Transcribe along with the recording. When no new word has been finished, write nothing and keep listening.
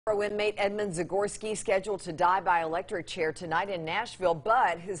Inmate Edmund Zagorski scheduled to die by electric chair tonight in Nashville,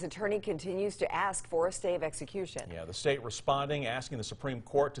 but his attorney continues to ask for a stay of execution. Yeah, the state responding, asking the Supreme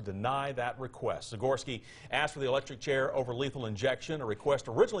Court to deny that request. Zagorski asked for the electric chair over lethal injection, a request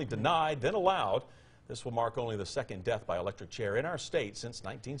originally denied, then allowed. This will mark only the second death by electric chair in our state since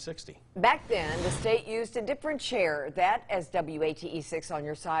 1960. Back then, the state used a different chair. That, as WATE 6 on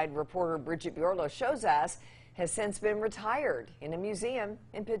your side reporter Bridget Buerlo shows us, has since been retired in a museum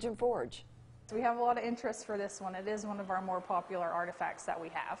in Pigeon Forge. We have a lot of interest for this one. It is one of our more popular artifacts that we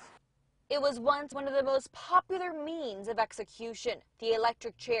have. It was once one of the most popular means of execution. The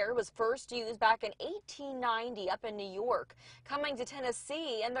electric chair was first used back in 1890 up in New York, coming to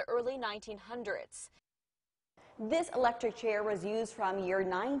Tennessee in the early 1900s. This electric chair was used from year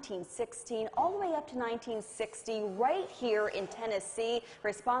 1916 all the way up to 1960 right here in Tennessee,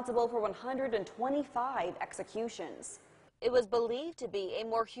 responsible for 125 executions. It was believed to be a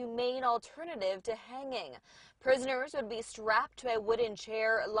more humane alternative to hanging. Prisoners would be strapped to a wooden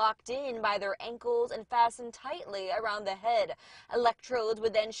chair, locked in by their ankles and fastened tightly around the head. Electrodes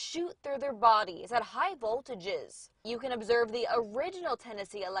would then shoot through their bodies at high voltages. You can observe the original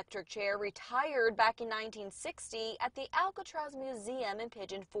Tennessee electric chair retired back in 1960 at the Alcatraz Museum in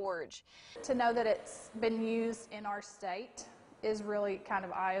Pigeon Forge. To know that it's been used in our state is really kind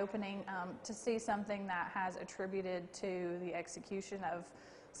of eye-opening. To see something that has attributed to the execution of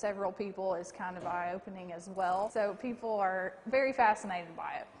several people is kind of eye-opening as well. So people are very fascinated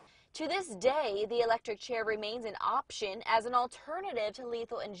by it. To this day, the electric chair remains an option as an alternative to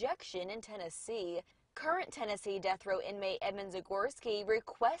lethal injection in Tennessee. Current Tennessee death row inmate Edmund Zagorski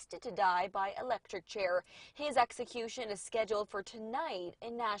requested to die by electric chair. His execution is scheduled for tonight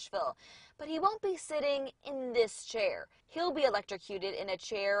in Nashville. But he won't be sitting in this chair. He'll be electrocuted in a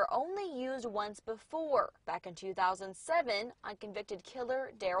chair only used once before, back in 2007 on convicted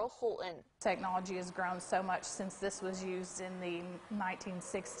killer Daryl Holton. Technology has grown so much since this was used in the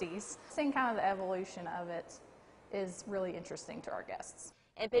 1960s. Seeing kind of the evolution of it is really interesting to our guests.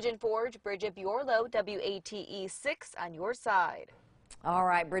 In Pigeon Forge, Bridget Buerlo, WATE 6 on your side. All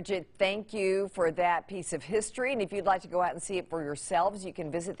right, Bridget, thank you for that piece of history. And if you'd like to go out and see it for yourselves, you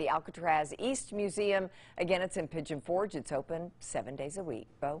can visit the Alcatraz East Museum. Again, it's in Pigeon Forge. It's open 7 days a week.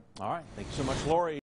 Bo? All right. Thank you so much, Lori.